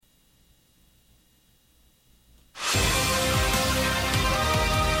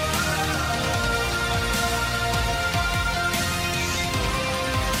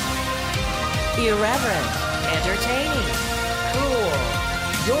Irreverent, entertaining, cool.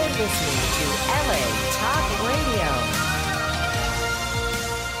 You're listening to LA Talk Radio.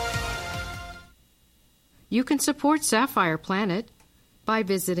 You can support Sapphire Planet by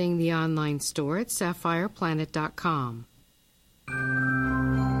visiting the online store at sapphireplanet.com.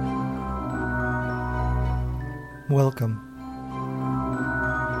 Welcome.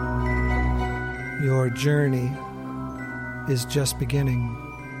 Your journey is just beginning.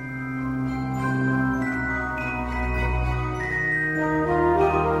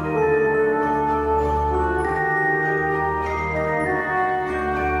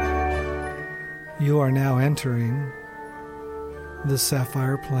 You are now entering the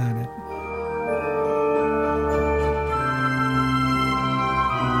Sapphire Planet.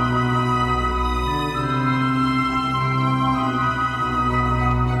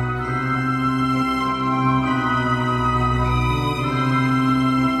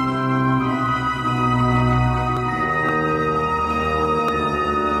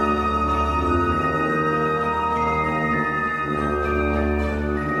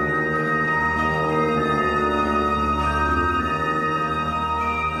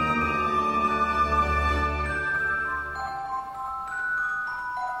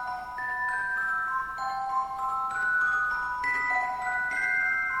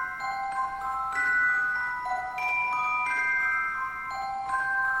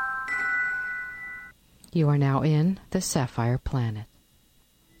 You are now in the Sapphire Planet.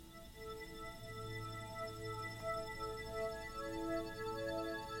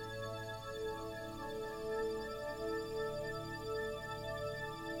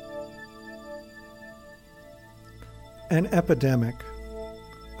 An epidemic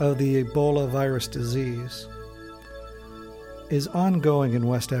of the Ebola virus disease is ongoing in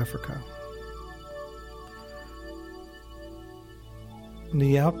West Africa.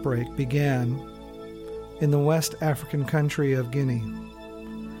 The outbreak began in the West African country of Guinea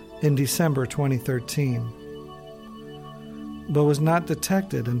in December 2013, but was not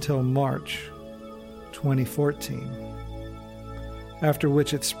detected until March 2014, after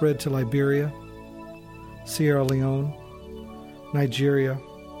which it spread to Liberia, Sierra Leone, Nigeria,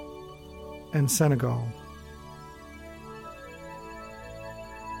 and Senegal.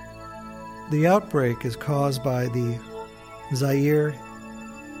 The outbreak is caused by the Zaire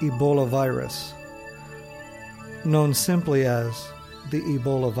Ebola virus, known simply as the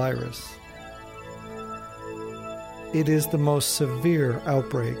Ebola virus. It is the most severe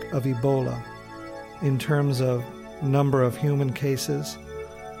outbreak of Ebola in terms of number of human cases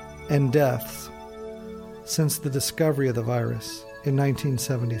and deaths since the discovery of the virus in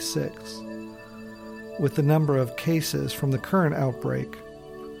 1976, with the number of cases from the current outbreak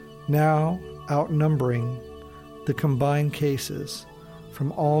now outnumbering the combined cases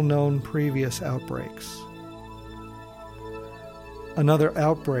from all known previous outbreaks. Another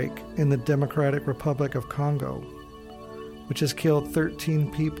outbreak in the Democratic Republic of Congo, which has killed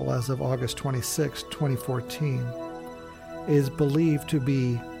 13 people as of August 26, 2014, is believed to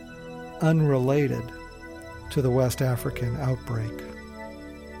be unrelated to the West African outbreak.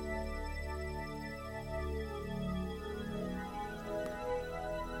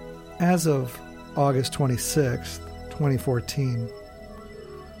 As of August 26, 2014,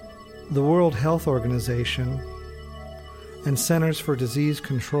 the World Health Organization and Centers for Disease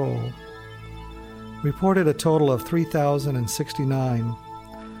Control reported a total of 3,069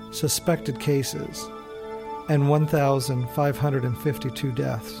 suspected cases and 1,552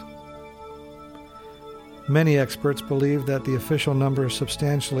 deaths. Many experts believe that the official numbers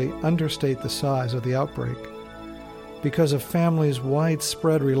substantially understate the size of the outbreak because of families'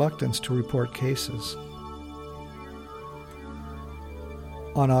 widespread reluctance to report cases.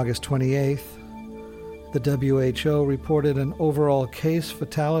 On August 28th, the WHO reported an overall case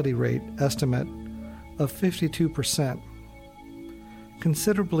fatality rate estimate of 52%,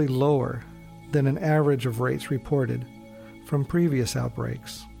 considerably lower than an average of rates reported from previous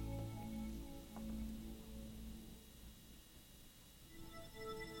outbreaks.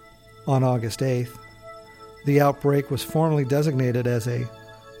 On August 8th, the outbreak was formally designated as a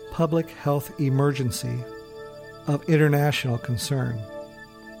public health emergency of international concern.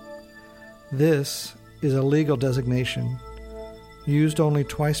 This is a legal designation used only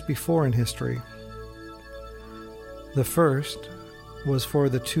twice before in history. The first was for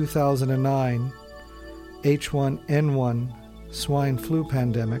the 2009 H1N1 swine flu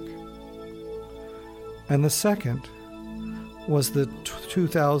pandemic, and the second was the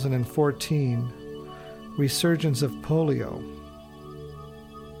 2014 resurgence of polio.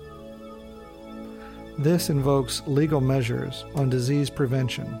 This invokes legal measures on disease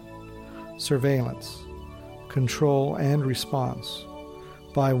prevention, surveillance, control, and response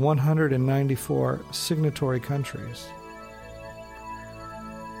by 194 signatory countries.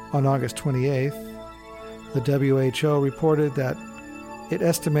 On August 28th, the WHO reported that it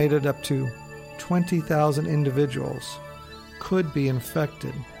estimated up to 20,000 individuals could be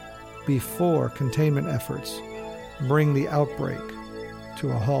infected before containment efforts bring the outbreak to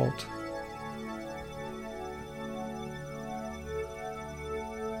a halt.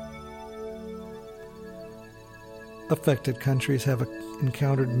 Affected countries have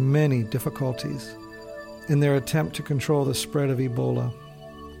encountered many difficulties in their attempt to control the spread of Ebola.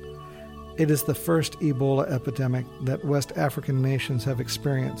 It is the first Ebola epidemic that West African nations have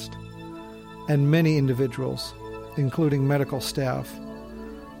experienced, and many individuals, including medical staff,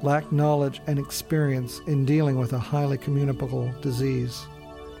 lack knowledge and experience in dealing with a highly communicable disease.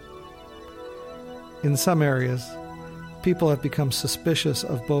 In some areas, people have become suspicious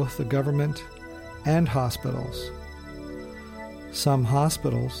of both the government and hospitals. Some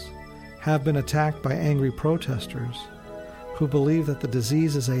hospitals have been attacked by angry protesters who believe that the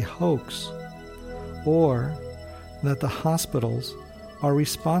disease is a hoax or that the hospitals are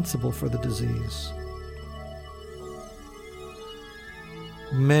responsible for the disease.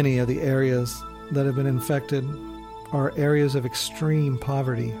 Many of the areas that have been infected are areas of extreme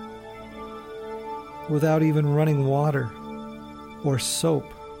poverty, without even running water or soap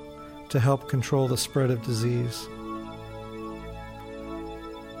to help control the spread of disease.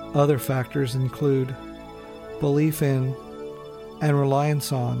 Other factors include belief in and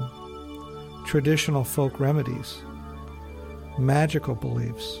reliance on traditional folk remedies, magical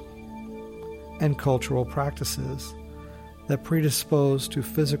beliefs, and cultural practices that predispose to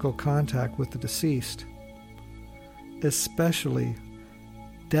physical contact with the deceased, especially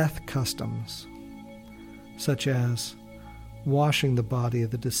death customs, such as washing the body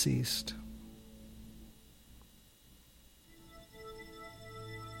of the deceased.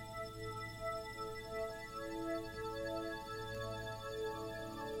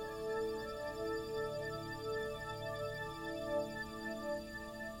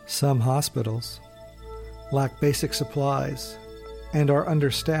 Some hospitals lack basic supplies and are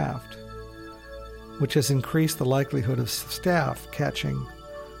understaffed, which has increased the likelihood of staff catching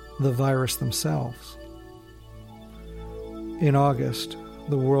the virus themselves. In August,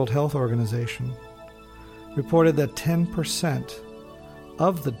 the World Health Organization reported that 10%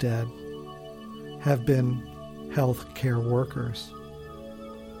 of the dead have been health care workers.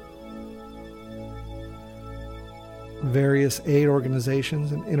 Various aid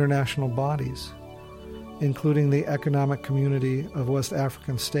organizations and international bodies, including the Economic Community of West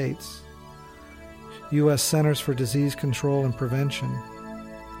African States, U.S. Centers for Disease Control and Prevention,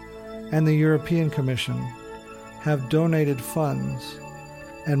 and the European Commission, have donated funds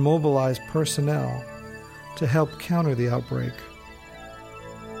and mobilized personnel to help counter the outbreak.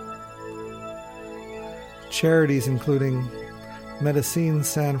 Charities including Médecins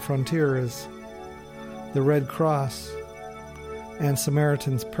Sans Frontières, the Red Cross, and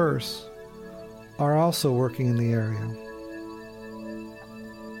Samaritan's Purse are also working in the area.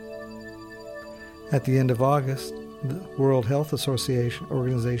 At the end of August, the World Health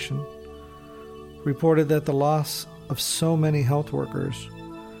Organization reported that the loss of so many health workers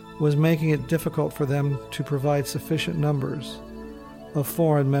was making it difficult for them to provide sufficient numbers of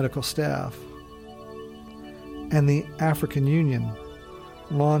foreign medical staff. And the African Union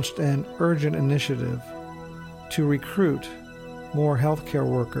launched an urgent initiative to recruit more healthcare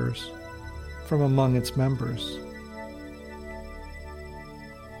workers from among its members.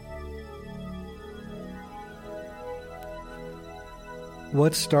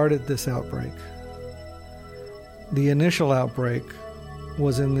 What started this outbreak? The initial outbreak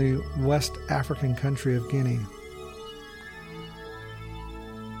was in the West African country of Guinea.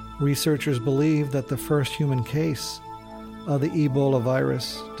 Researchers believe that the first human case of the Ebola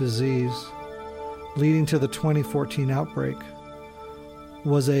virus disease leading to the 2014 outbreak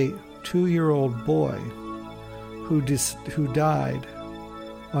was a 2-year-old boy who died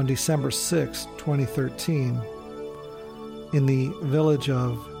on December 6, 2013 in the village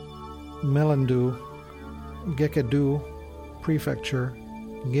of Melendu, Gekedu Prefecture,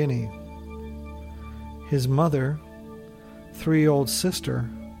 Guinea. His mother, 3-year-old sister,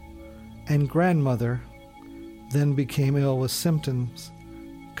 and grandmother then became ill with symptoms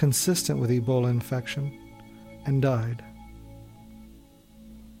consistent with Ebola infection and died.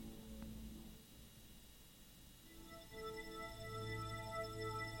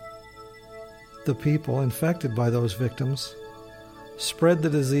 The people infected by those victims spread the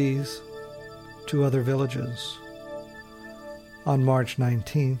disease to other villages. On March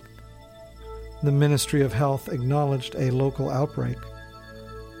 19th, the Ministry of Health acknowledged a local outbreak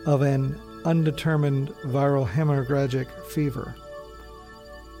of an undetermined viral hemorrhagic fever.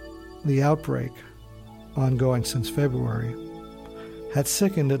 The outbreak, ongoing since February, had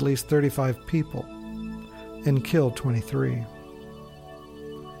sickened at least 35 people and killed 23.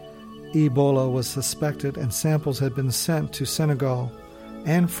 Ebola was suspected and samples had been sent to Senegal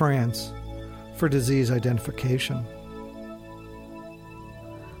and France for disease identification.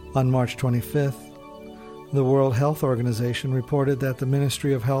 On March 25th, the World Health Organization reported that the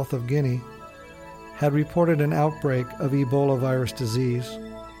Ministry of Health of Guinea had reported an outbreak of Ebola virus disease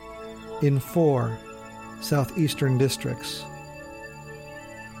in 4 southeastern districts: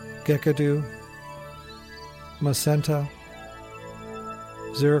 Gekadu, Macenta,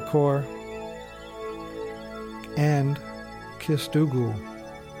 Zirikor, and Kisdugu,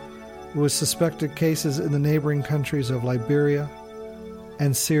 with suspected cases in the neighboring countries of Liberia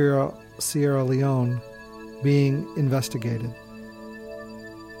and Sierra Leone being investigated.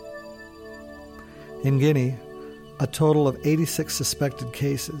 In Guinea, a total of 86 suspected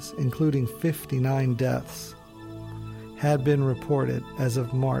cases, including 59 deaths, had been reported as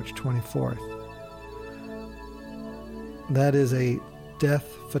of March 24th. That is a death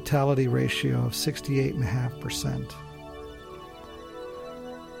fatality ratio of 68.5%.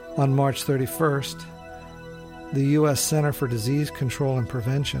 On March 31st, the U.S. Center for Disease Control and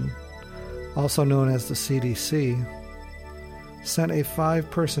Prevention, also known as the CDC, sent a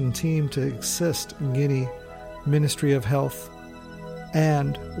 5-person team to assist Guinea Ministry of Health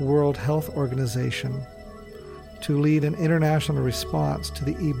and World Health Organization to lead an international response to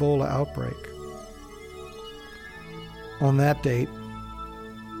the Ebola outbreak. On that date,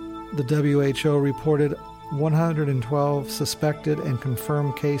 the WHO reported 112 suspected and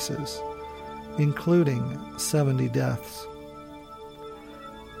confirmed cases, including 70 deaths.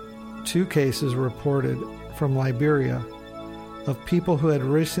 2 cases were reported from Liberia of people who had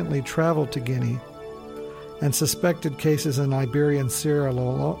recently traveled to Guinea, and suspected cases in Liberia and Sierra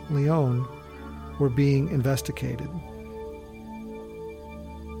Leone were being investigated.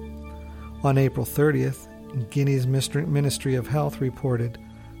 On April 30th, Guinea's Ministry of Health reported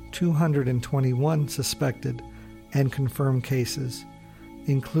 221 suspected and confirmed cases,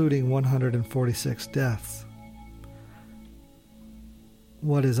 including 146 deaths.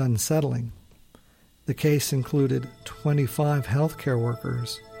 What is unsettling, the case included 25 healthcare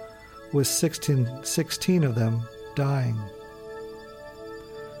workers, with 16 of them dying.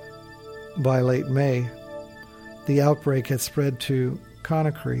 By late May, the outbreak had spread to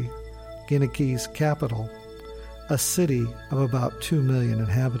Conakry, Guinea's capital, a city of about 2 million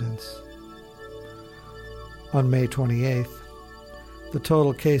inhabitants. On May 28th, the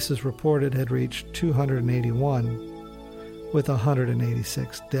total cases reported had reached 281, with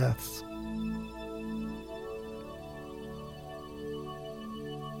 186 deaths.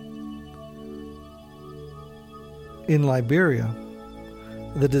 In Liberia,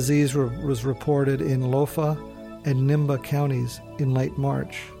 the disease was reported in Lofa and Nimba counties in late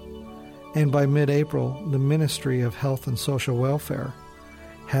March, and by mid-April, the Ministry of Health and Social Welfare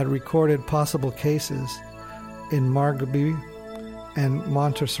had recorded possible cases in Margaby and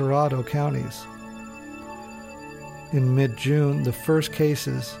Montserrado counties. In mid-June, the first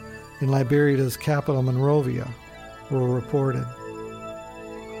cases in Liberia's capital, Monrovia, were reported.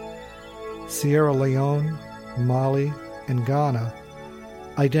 Sierra Leone, Mali, and Ghana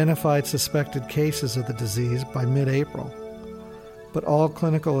identified suspected cases of the disease by mid-April, but all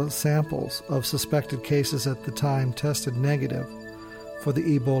clinical samples of suspected cases at the time tested negative for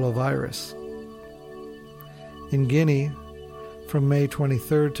the Ebola virus. In Guinea, from May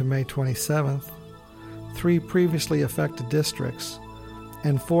 23rd to May 27th, 3 previously affected districts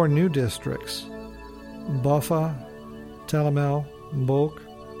and 4 new districts, Bofa, Telemel, Mbok,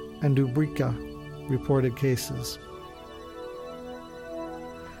 and Dubrika, reported cases.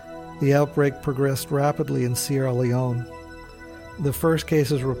 The outbreak progressed rapidly in Sierra Leone. The first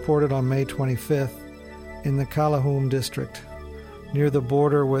cases reported on May 25th in the Kalahoum district, near the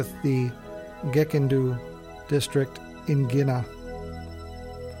border with the Gekendu district in Guinea.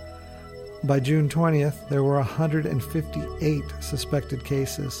 By June 20th, there were 158 suspected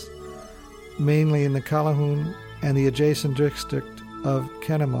cases, mainly in the Kalahoum and the adjacent district of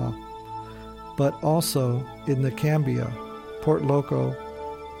Kenema, but also in the Cambia, Port Loko,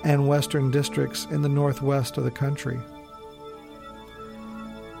 and western districts in the northwest of the country.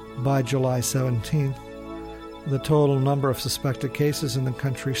 By July 17th, the total number of suspected cases in the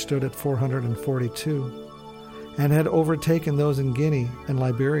country stood at 442 and had overtaken those in Guinea and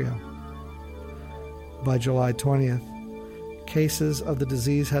Liberia. By July 20th, cases of the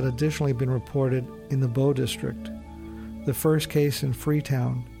disease had additionally been reported in the Bo district. The first case in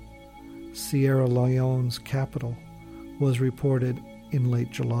Freetown, Sierra Leone's capital, was reported in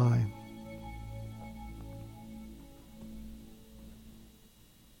late July.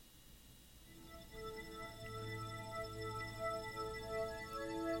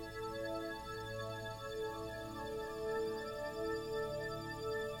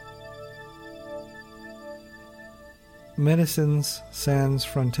 Médecins Sans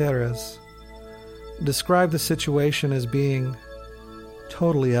Frontières described the situation as being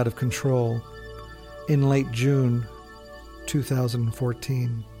totally out of control in late June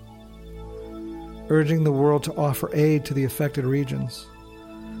 2014, urging the world to offer aid to the affected regions.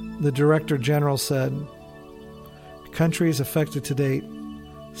 The Director General said, "Countries affected to date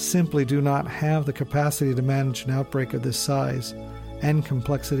simply do not have the capacity to manage an outbreak of this size and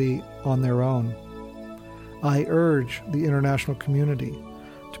complexity on their own. I urge the international community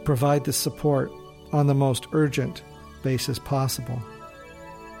to provide this support on the most urgent basis possible."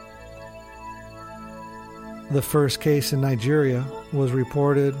 The first case in Nigeria was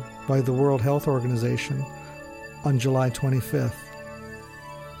reported by the World Health Organization on July 25th.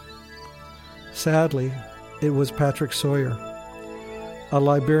 Sadly, it was Patrick Sawyer, a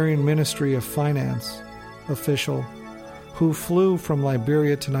Liberian Ministry of Finance official who flew from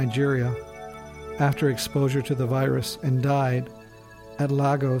Liberia to Nigeria after exposure to the virus and died at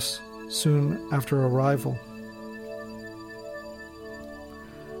Lagos soon after arrival.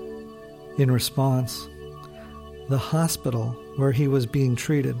 In response, the hospital where he was being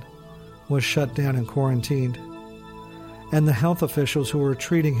treated was shut down and quarantined, and the health officials who were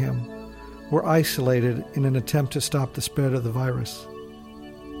treating him were isolated in an attempt to stop the spread of the virus.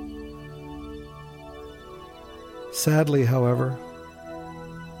 Sadly, however,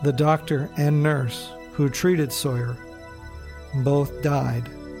 the doctor and nurse who treated Sawyer both died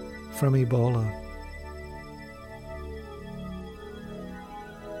from Ebola.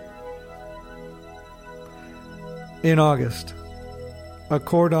 In August, a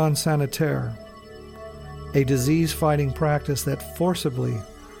cordon sanitaire, a disease-fighting practice that forcibly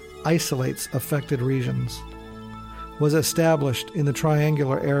isolates affected regions, was established in the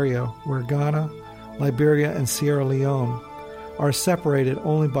triangular area where Ghana, Liberia, and Sierra Leone are separated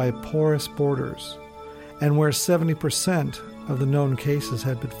only by porous borders, and where 70% of the known cases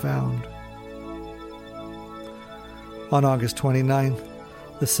had been found. On August 29th,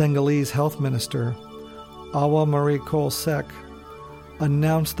 the Senegalese health minister, Awa Marie Coll Seck,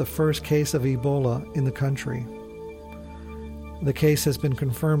 announced the first case of Ebola in the country. The case has been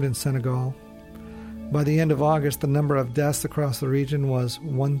confirmed in Senegal. By the end of August, the number of deaths across the region was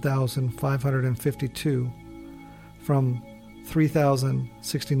 1,552 from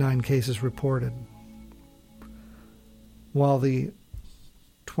 3,069 cases reported. While the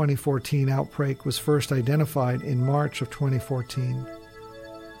 2014 outbreak was first identified in March of 2014,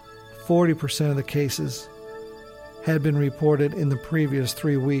 40% of the cases had been reported in the previous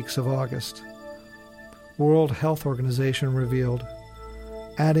 3 weeks of August. World Health Organization revealed,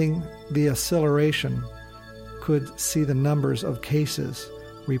 adding the acceleration could see the numbers of cases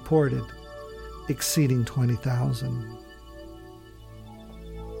reported exceeding 20,000.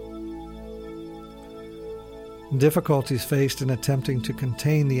 Difficulties faced in attempting to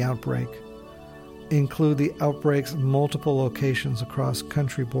contain the outbreak include the outbreak's multiple locations across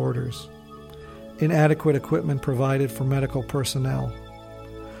country borders, inadequate equipment provided for medical personnel,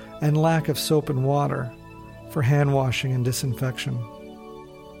 and lack of soap and water for hand washing and disinfection.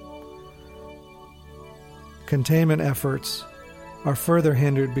 Containment efforts are further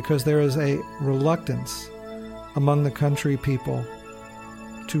hindered because there is a reluctance among the country people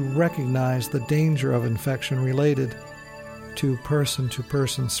to recognize the danger of infection related to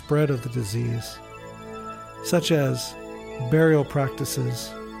person-to-person spread of the disease, such as burial practices,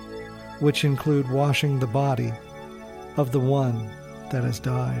 which include washing the body of the one that has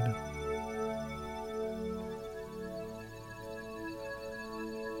died.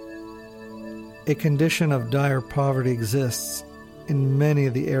 A condition of dire poverty exists in many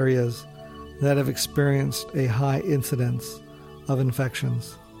of the areas that have experienced a high incidence of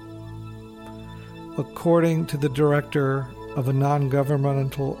infections. According to the director of a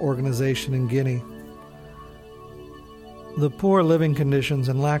non-governmental organization in Guinea, the poor living conditions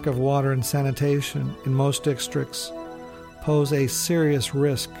and lack of water and sanitation in most districts pose a serious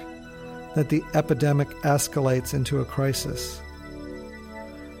risk that the epidemic escalates into a crisis.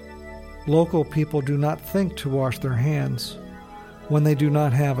 Local people do not think to wash their hands when they do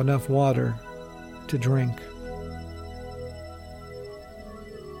not have enough water to drink.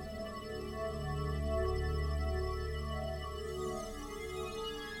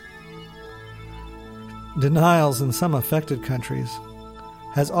 Denials in some affected countries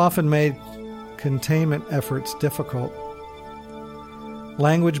has often made containment efforts difficult.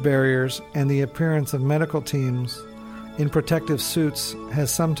 Language barriers and the appearance of medical teams in protective suits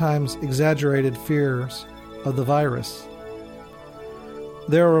has sometimes exaggerated fears of the virus.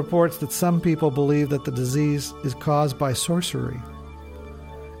 There are reports that some people believe that the disease is caused by sorcery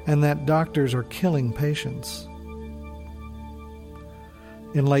and that doctors are killing patients.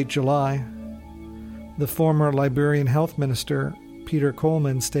 In late July, the former Liberian health minister, Peter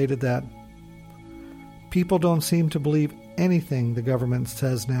Coleman, stated that people don't seem to believe anything the government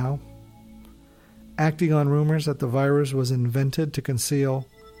says now, acting on rumors that the virus was invented to conceal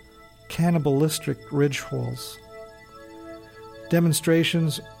cannibalistic rituals.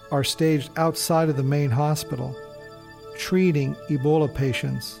 Demonstrations are staged outside of the main hospital, treating Ebola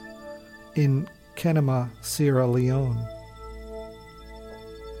patients in Kenema, Sierra Leone.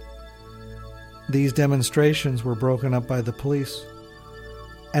 These demonstrations were broken up by the police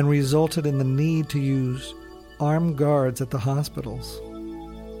and resulted in the need to use armed guards at the hospitals.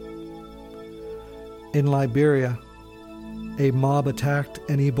 In Liberia, a mob attacked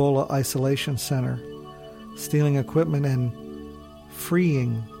an Ebola isolation center, stealing equipment and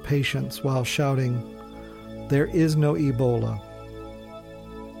freeing patients while shouting, "There is no Ebola."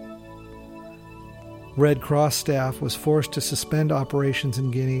 Red Cross staff was forced to suspend operations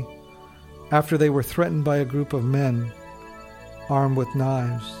in Guinea after they were threatened by a group of men armed with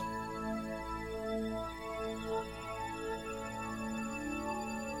knives.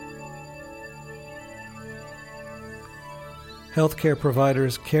 Healthcare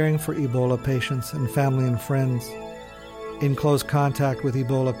providers caring for Ebola patients and family and friends in close contact with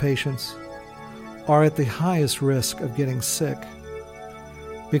Ebola patients are at the highest risk of getting sick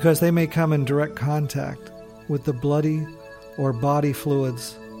because they may come in direct contact with the bloody or body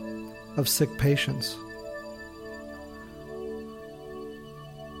fluids of sick patients.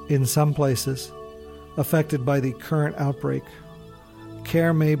 In some places affected by the current outbreak,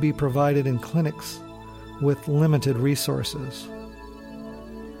 care may be provided in clinics with limited resources.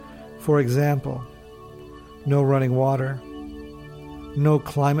 For example, no running water, no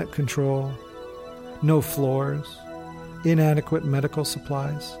climate control, no floors, inadequate medical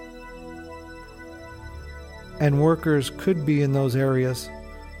supplies. And workers could be in those areas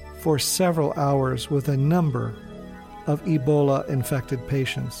for several hours with a number of Ebola-infected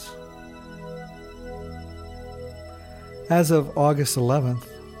patients. As of August 11th,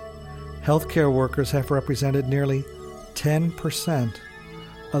 healthcare workers have represented nearly 10%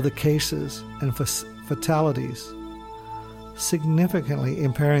 of the cases and fatalities, significantly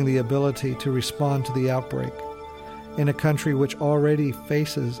impairing the ability to respond to the outbreak in a country which already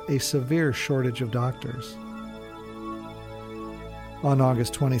faces a severe shortage of doctors. On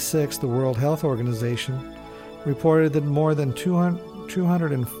August 26, the World Health Organization reported that more than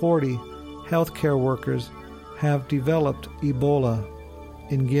 240 healthcare workers have developed Ebola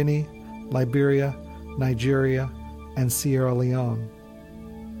in Guinea, Liberia, Nigeria, and Sierra Leone.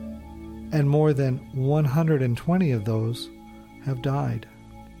 And more than 120 of those have died.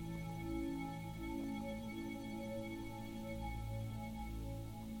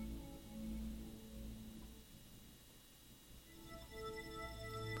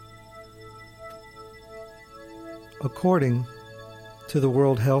 According to the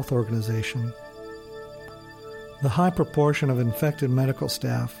World Health Organization, the high proportion of infected medical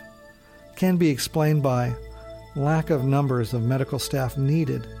staff can be explained by lack of numbers of medical staff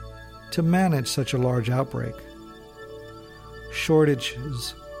needed to manage such a large outbreak,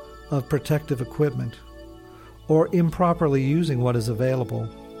 shortages of protective equipment, or improperly using what is available,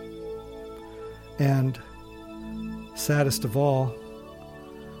 and, saddest of all,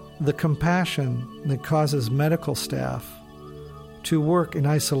 the compassion that causes medical staff to work in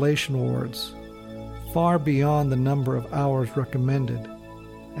isolation wards far beyond the number of hours recommended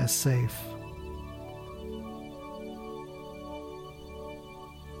as safe.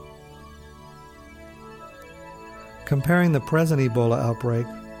 Comparing the present Ebola outbreak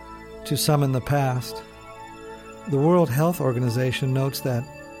to some in the past, the World Health Organization notes that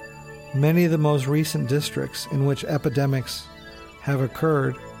many of the most recent districts in which epidemics have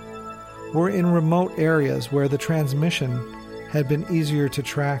occurred were in remote areas where the transmission had been easier to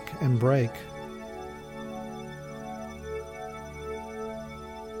track and break.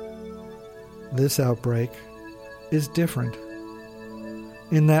 This outbreak is different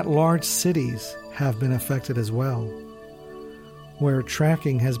in that large cities have been affected as well, where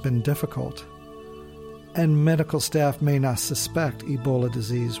tracking has been difficult, and medical staff may not suspect Ebola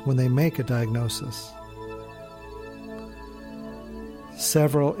disease when they make a diagnosis.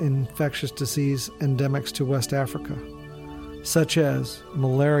 several infectious disease endemics to West Africa, such as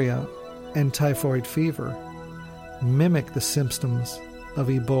malaria and typhoid fever, mimic the symptoms of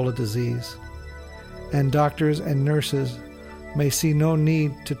Ebola disease, and doctors and nurses may see no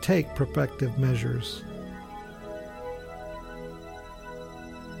need to take protective measures.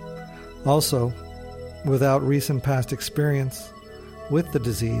 Also, without recent past experience with the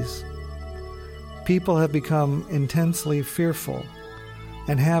disease, people have become intensely fearful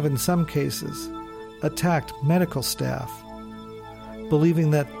and have, in some cases, attacked medical staff,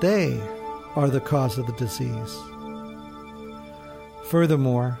 believing that they are the cause of the disease.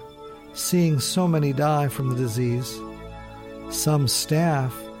 Furthermore, seeing so many die from the disease, some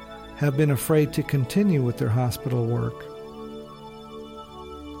staff have been afraid to continue with their hospital work.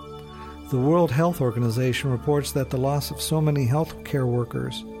 The World Health Organization reports that the loss of so many healthcare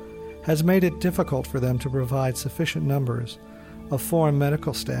workers has made it difficult for them to provide sufficient numbers of foreign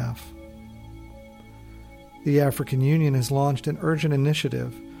medical staff. The African Union has launched an urgent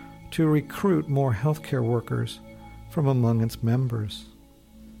initiative to recruit more healthcare workers from among its members.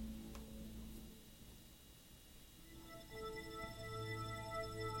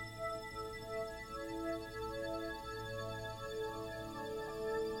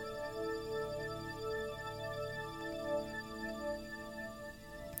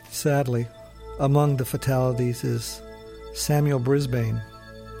 Sadly, among the fatalities is Samuel Brisbane,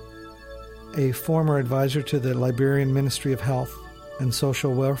 a former advisor to the Liberian Ministry of Health and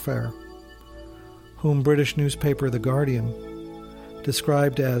Social Welfare, whom British newspaper The Guardian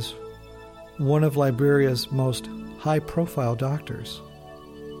described as one of Liberia's most high-profile doctors.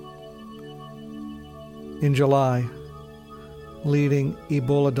 In July, leading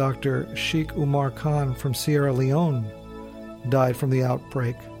Ebola doctor Sheikh Umar Khan from Sierra Leone died from the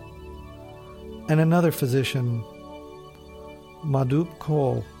outbreak, and another physician, Madoub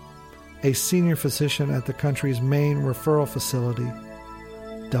Cole, a senior physician at the country's main referral facility,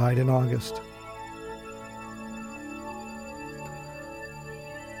 died in August.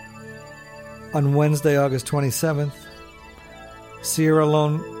 On Wednesday, August 27th, Sierra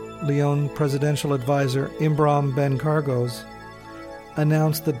Leone presidential advisor Ibrahim Ben Cargos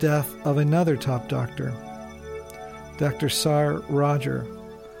announced the death of another top doctor, Dr. Sar Roger,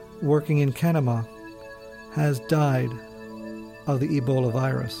 working in Kenema, has died of the Ebola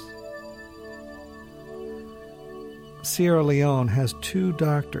virus. Sierra Leone has 2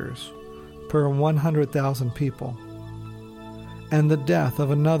 doctors per 100,000 people, and the death of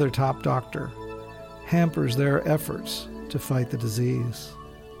another top doctor hampers their efforts to fight the disease.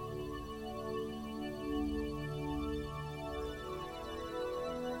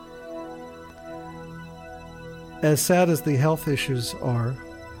 As sad as the health issues are,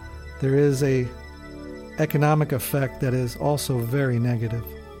 there is an economic effect that is also very negative.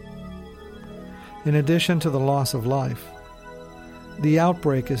 In addition to the loss of life, the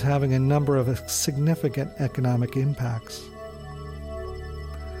outbreak is having a number of significant economic impacts.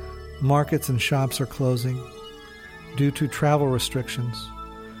 Markets and shops are closing due to travel restrictions,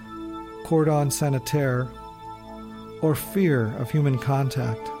 cordon sanitaire, or fear of human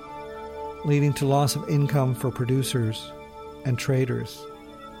contact, leading to loss of income for producers and traders.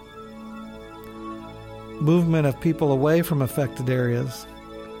 Movement of people away from affected areas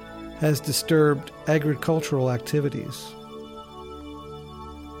has disturbed agricultural activities.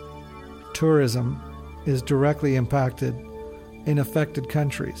 Tourism is directly impacted in affected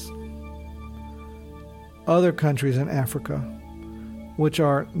countries. Other countries in Africa, which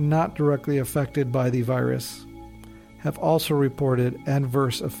are not directly affected by the virus, have also reported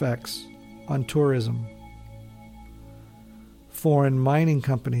adverse effects on tourism. Foreign mining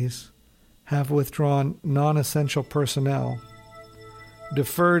companies have withdrawn non-essential personnel,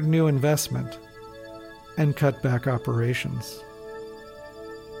 deferred new investment, and cut back operations.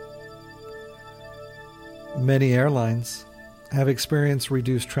 Many airlines have experienced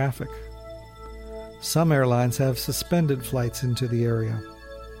reduced traffic. Some airlines have suspended flights into the area.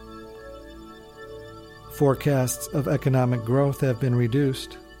 Forecasts of economic growth have been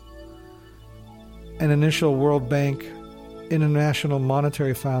reduced. An initial World Bank International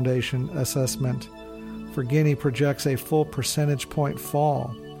Monetary Foundation assessment for Guinea projects a full percentage point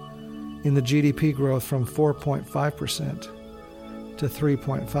fall in the GDP growth from 4.5% to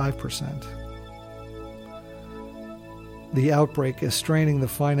 3.5%. The outbreak is straining the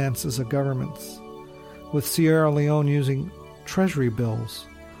finances of governments, with Sierra Leone using treasury bills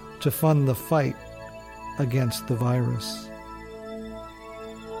to fund the fight against the virus.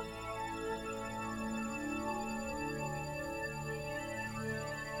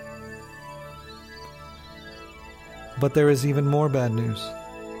 But there is even more bad news.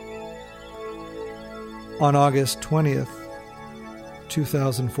 On August 20th,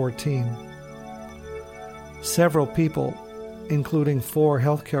 2014, several people, including 4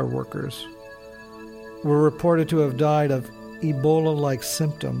 healthcare workers, were reported to have died of Ebola-like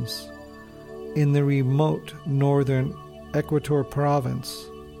symptoms in the remote northern Equator province,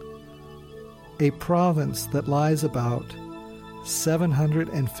 a province that lies about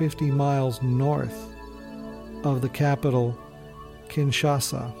 750 miles north of the capital,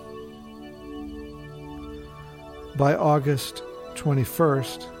 Kinshasa. By August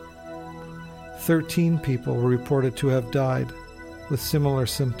 21st, 13 people were reported to have died with similar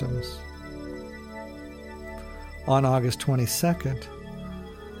symptoms. On August 22nd,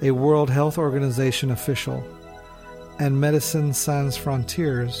 a World Health Organization official and Médecins Sans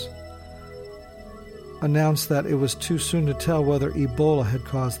Frontières announced that it was too soon to tell whether Ebola had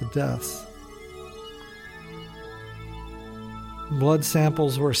caused the deaths. Blood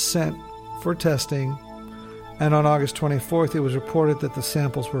samples were sent for testing, and on August 24th, it was reported that the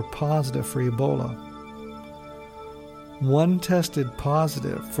samples were positive for Ebola. One tested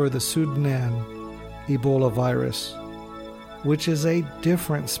positive for the Sudan Ebola virus, which is a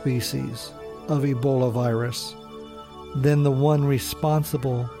different species of Ebola virus than the one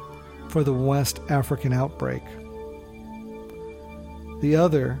responsible for the West African outbreak. The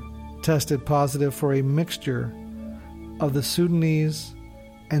other tested positive for a mixture of the Sudanese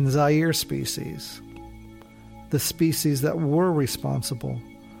and Zaire species, the species that were responsible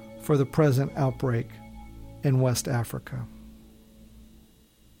for the present outbreak in West Africa.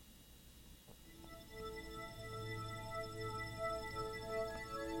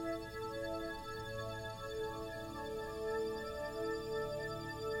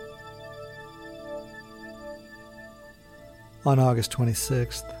 On August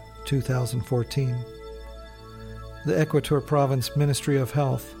 26, 2014, the Equator Province Ministry of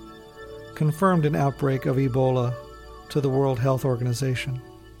Health confirmed an outbreak of Ebola to the World Health Organization.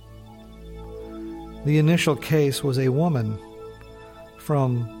 The initial case was a woman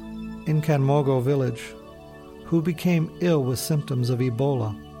from Inkanmogo village who became ill with symptoms of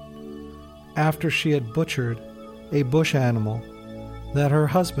Ebola after she had butchered a bush animal that her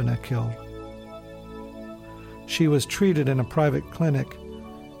husband had killed. She was treated in a private clinic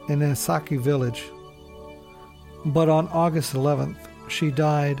in Esaki village, but on August 11th, she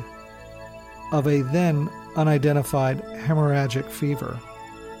died of a then unidentified hemorrhagic fever.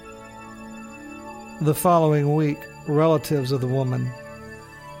 The following week, relatives of the woman,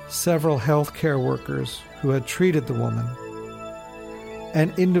 several healthcare workers who had treated the woman,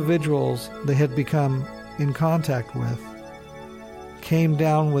 and individuals they had become in contact with, came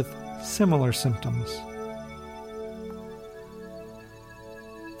down with similar symptoms.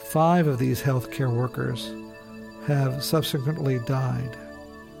 5 of these healthcare workers have subsequently died.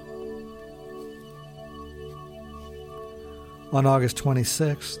 On August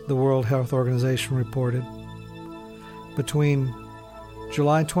 26th, the World Health Organization reported between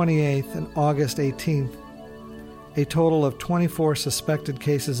July 28th and August 18th, a total of 24 suspected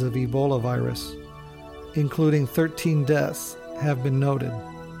cases of Ebola virus, including 13 deaths, have been noted.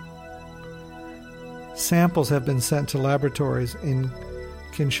 Samples have been sent to laboratories in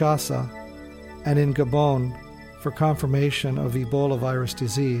Kinshasa and in Gabon for confirmation of Ebola virus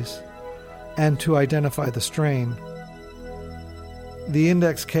disease and to identify the strain. The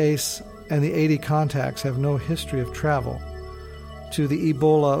index case and the 80 contacts have no history of travel to the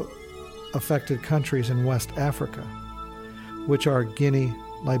Ebola-affected countries in West Africa, which are Guinea,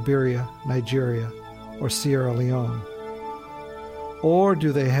 Liberia, Nigeria, or Sierra Leone. Or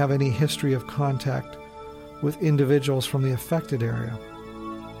do they have any history of contact with individuals from the affected area?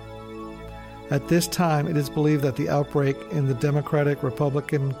 At this time, it is believed that the outbreak in the Democratic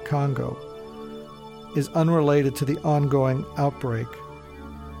Republic of Congo is unrelated to the ongoing outbreak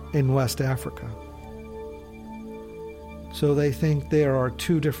in West Africa. So they think there are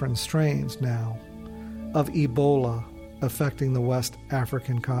 2 different strains now of Ebola affecting the West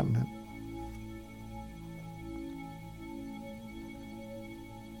African continent.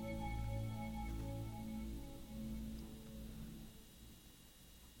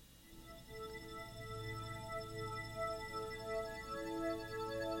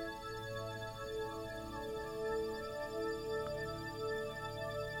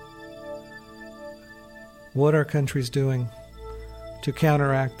 What are countries doing to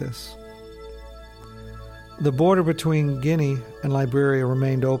counteract this? The border between Guinea and Liberia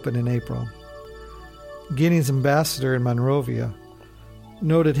remained open in April. Guinea's ambassador in Monrovia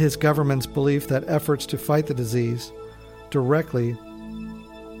noted his government's belief that efforts to fight the disease directly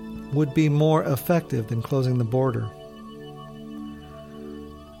would be more effective than closing the border.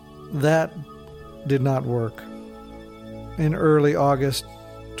 That did not work. In early August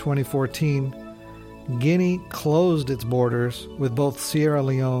 2014, Guinea closed its borders with both Sierra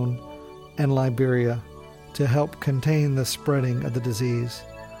Leone and Liberia to help contain the spreading of the disease,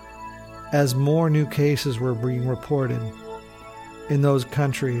 as more new cases were being reported in those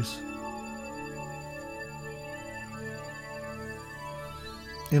countries.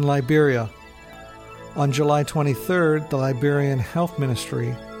 In Liberia, on July 23rd, the Liberian Health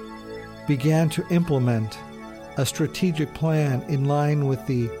Ministry began to implement a strategic plan in line with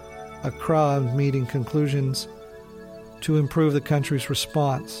the Accra meeting conclusions to improve the country's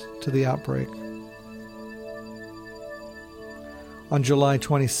response to the outbreak. On July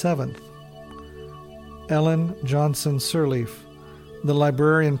 27th, Ellen Johnson Sirleaf, the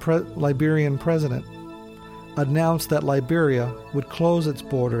Liberian president, announced that Liberia would close its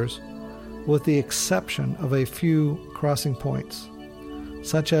borders with the exception of a few crossing points,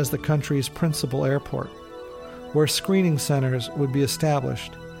 such as the country's principal airport, where screening centers would be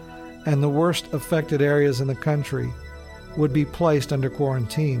established and the worst affected areas in the country would be placed under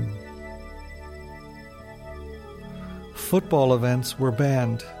quarantine. Football events were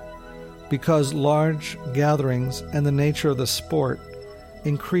banned because large gatherings and the nature of the sport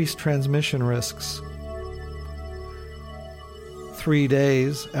increased transmission risks. 3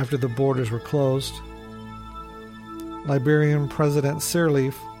 days after the borders were closed, Liberian President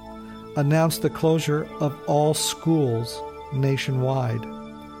Sirleaf announced the closure of all schools nationwide,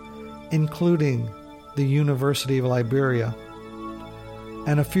 including the University of Liberia,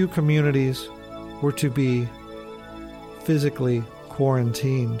 and a few communities were to be physically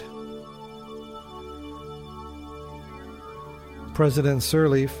quarantined. President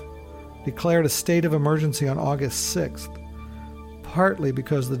Sirleaf declared a state of emergency on August 6th, partly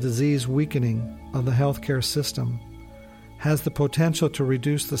because the disease weakening of the healthcare system has the potential to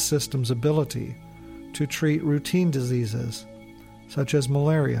reduce the system's ability to treat routine diseases such as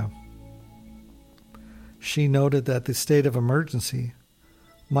malaria. She noted that the state of emergency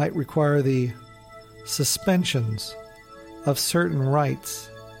might require the suspensions of certain rights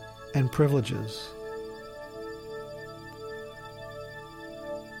and privileges.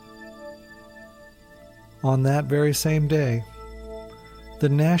 On that very same day, the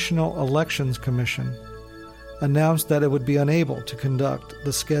National Elections Commission announced that it would be unable to conduct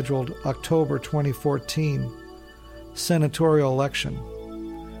the scheduled October 2014 senatorial election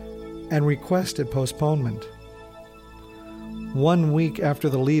and requested postponement. 1 week after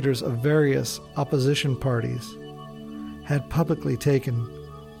the leaders of various opposition parties had publicly taken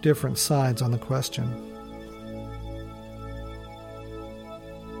different sides on the question.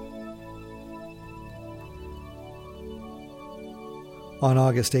 On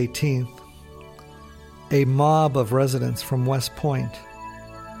August 18th, a mob of residents from West Point,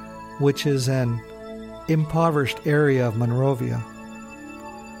 which is an impoverished area of Monrovia,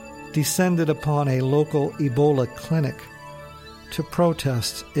 descended upon a local Ebola clinic to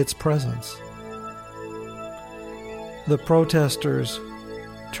protest its presence. The protesters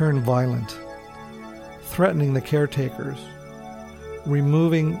turned violent, threatening the caretakers,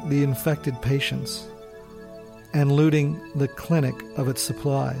 removing the infected patients, and looting the clinic of its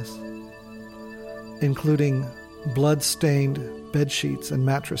supplies, including blood-stained bedsheets and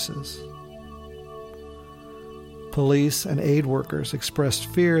mattresses. Police and aid workers expressed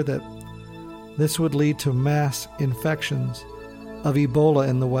fear that this would lead to mass infections of Ebola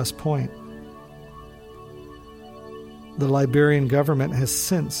in the West Point. The Liberian government has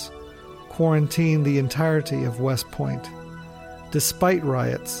since quarantined the entirety of West Point, despite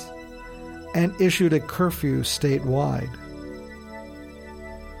riots, and issued a curfew statewide.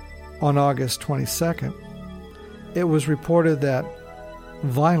 On August 22nd, it was reported that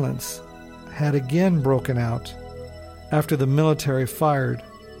violence had again broken out after the military fired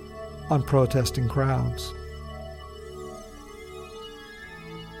on protesting crowds.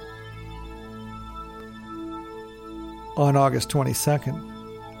 On August 22nd,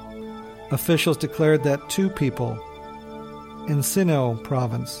 officials declared that 2 people in Sino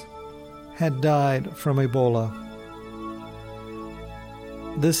province had died from Ebola.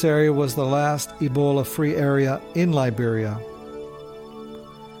 This area was the last Ebola-free area in Liberia,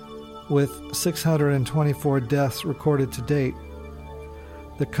 with 624 deaths recorded to date.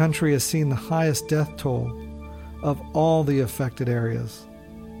 The country has seen the highest death toll of all the affected areas.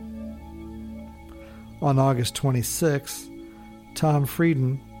 On August 26, Tom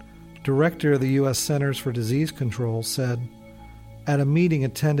Frieden, director of the U.S. Centers for Disease Control, said at a meeting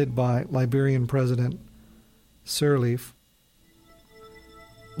attended by Liberian President Sirleaf,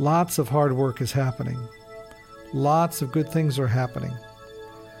 "Lots of hard work is happening. Lots of good things are happening.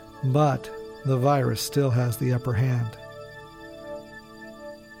 but the virus still has the upper hand.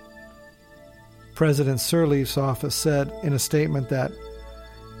 President Sirleaf's office said in a statement that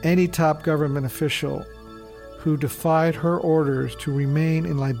any top government official who defied her orders to remain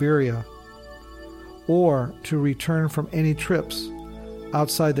in Liberia or to return from any trips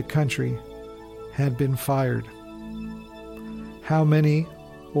outside the country had been fired. How many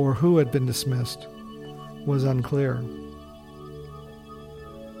or who had been dismissed was unclear.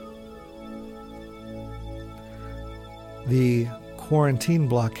 The quarantine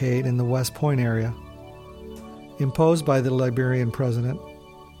blockade in the West Point area, imposed by the Liberian president,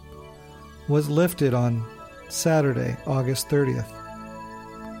 was lifted on Saturday, August 30th.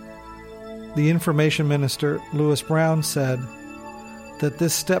 The information minister, Louis Brown, said that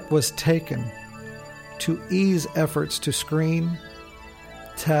this step was taken to ease efforts to screen,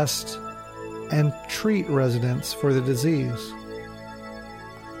 test, and treat residents for the disease.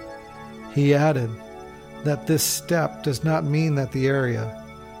 He added that this step does not mean that the area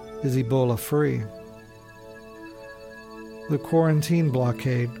is Ebola-free. The quarantine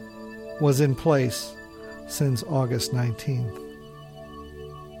blockade was in place since August 19th.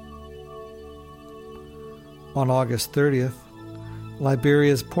 On August 30th,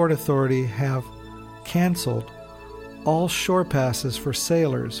 Liberia's Port Authority have canceled all shore passes for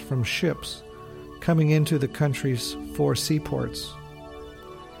sailors from ships coming into the country's 4 seaports.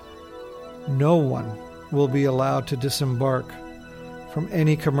 No one will be allowed to disembark from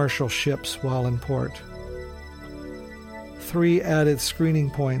any commercial ships while in port. 3 added screening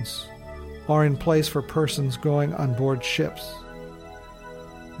points are in place for persons going on board ships.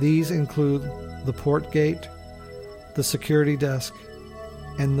 These include the port gate, the security desk,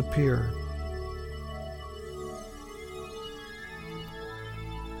 and the pier.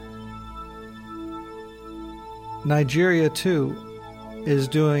 Nigeria, too, is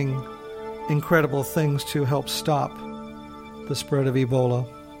doing incredible things to help stop the spread of Ebola.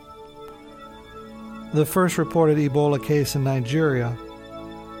 The first reported Ebola case in Nigeria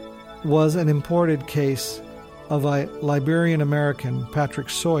was an imported case of a Liberian American, Patrick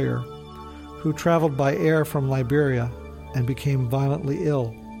Sawyer, who traveled by air from Liberia and became violently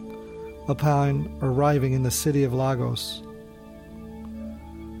ill upon arriving in the city of Lagos.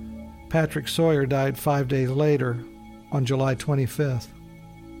 Patrick Sawyer died 5 days later on July 25th.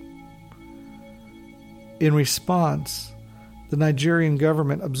 In response, the Nigerian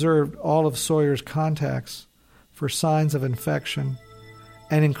government observed all of Sawyer's contacts for signs of infection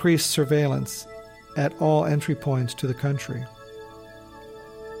and increased surveillance at all entry points to the country.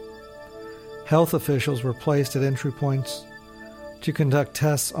 Health officials were placed at entry points to conduct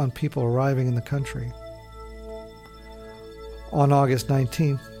tests on people arriving in the country. On August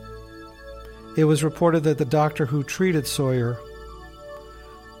 19th, it was reported that the doctor who treated Sawyer,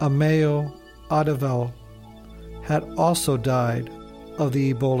 Ameyo Adeval, had also died of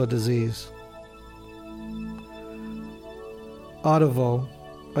the Ebola disease. Adevo,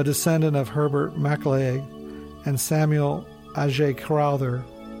 a descendant of Herbert Macaulay and Samuel Ajay Crowther,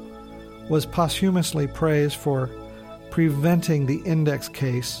 was posthumously praised for preventing the index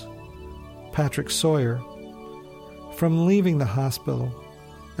case, Patrick Sawyer, from leaving the hospital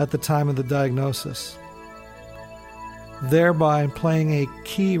at the time of the diagnosis, thereby playing a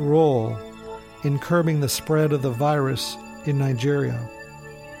key role in curbing the spread of the virus in Nigeria.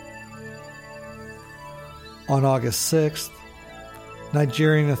 On August 6th,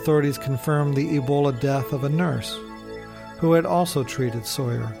 Nigerian authorities confirmed the Ebola death of a nurse who had also treated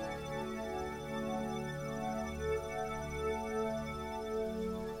Sawyer.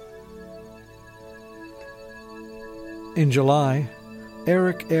 In July,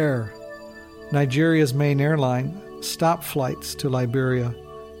 Arik Air, Nigeria's main airline, stopped flights to Liberia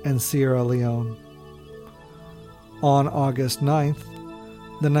and Sierra Leone. On August 9th,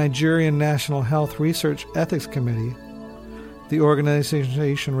 the Nigerian National Health Research Ethics Committee, the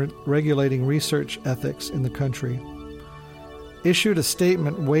organization regulating research ethics in the country, issued a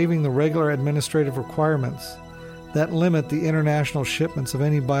statement waiving the regular administrative requirements that limit the international shipments of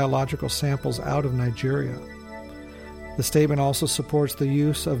any biological samples out of Nigeria. The statement also supports the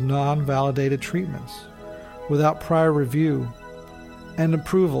use of non-validated treatments without prior review and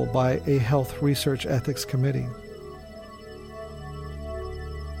approval by a health research ethics committee.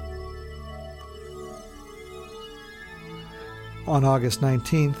 On August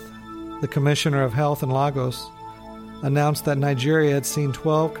 19th, the Commissioner of Health in Lagos announced that Nigeria had seen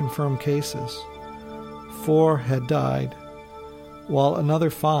 12 confirmed cases. 4 had died, while another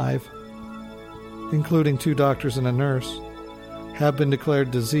 5, including 2 doctors and a nurse, have been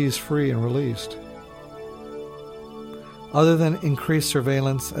declared disease-free and released. Other than increased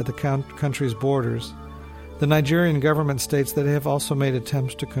surveillance at the country's borders, the Nigerian government states that they have also made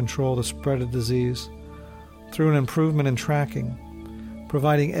attempts to control the spread of disease through an improvement in tracking,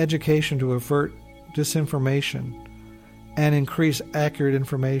 providing education to avert disinformation and increase accurate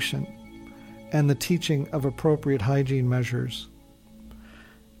information, and the teaching of appropriate hygiene measures.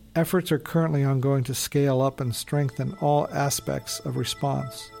 Efforts are currently ongoing to scale up and strengthen all aspects of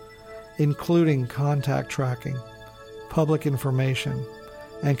response, including contact tracking, public information,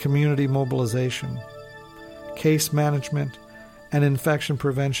 and community mobilization, case management, and infection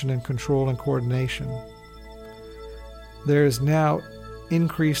prevention and control and coordination. There is now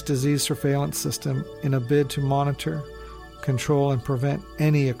increased disease surveillance system in a bid to monitor, control, and prevent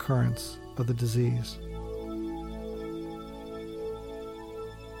any occurrence of the disease.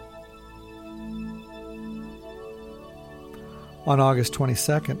 On August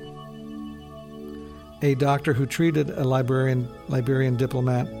 22nd, a doctor who treated a Liberian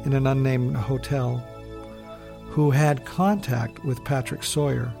diplomat in an unnamed hotel who had contact with Patrick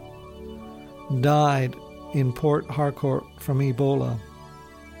Sawyer died in Port Harcourt from Ebola.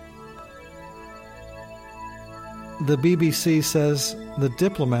 The BBC says the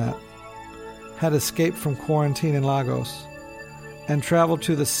diplomat had escaped from quarantine in Lagos and traveled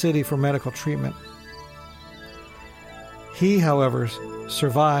to the city for medical treatment. He, however,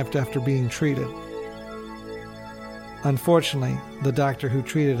 survived after being treated. Unfortunately, the doctor who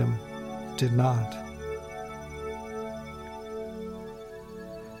treated him did not.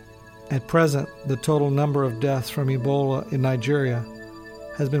 At present, the total number of deaths from Ebola in Nigeria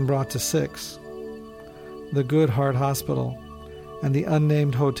has been brought to 6. The Good Heart Hospital and the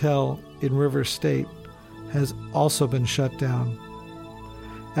unnamed hotel in Rivers State has also been shut down.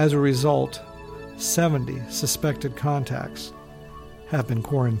 As a result, 70 suspected contacts have been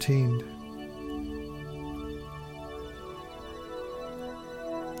quarantined.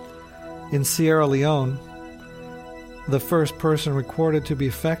 In Sierra Leone, the first person recorded to be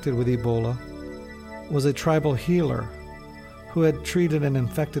affected with Ebola was a tribal healer who had treated an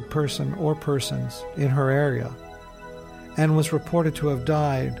infected person or persons in her area and was reported to have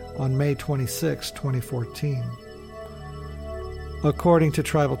died on May 26, 2014. According to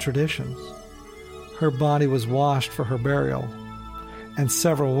tribal traditions, her body was washed for her burial, and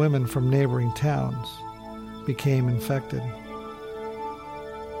several women from neighboring towns became infected.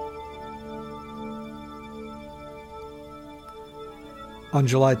 On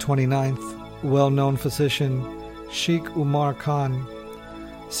July 29th, well-known physician Sheikh Umar Khan,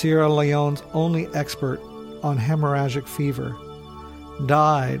 Sierra Leone's only expert on hemorrhagic fever,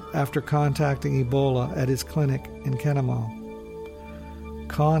 died after contacting Ebola at his clinic in Kenema.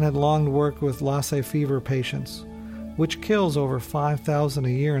 Khan had long worked with Lassa fever patients, which kills over 5,000 a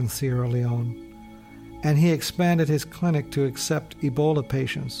year in Sierra Leone, and he expanded his clinic to accept Ebola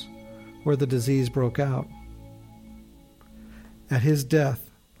patients where the disease broke out. At his death,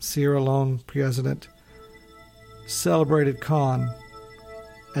 Sierra Leone President celebrated Khan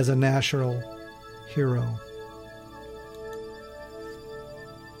as a national hero.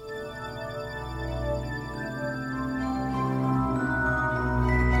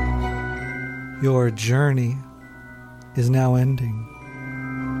 Your journey is now ending.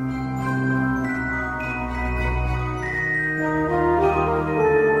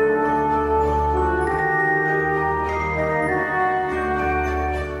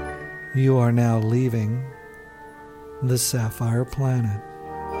 You are now leaving the Sapphire Planet.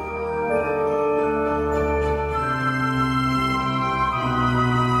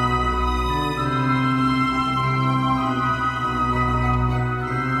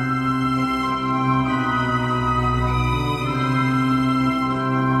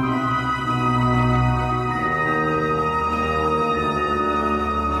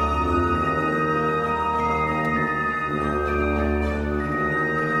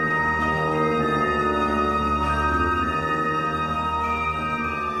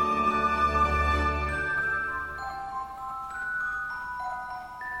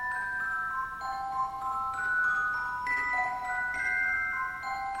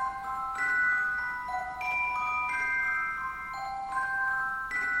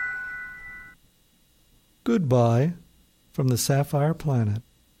 Goodbye from the Sapphire Planet.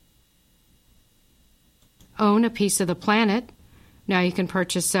 Own a piece of the planet? Now you can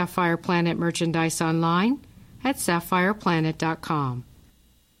purchase Sapphire Planet merchandise online at sapphireplanet.com.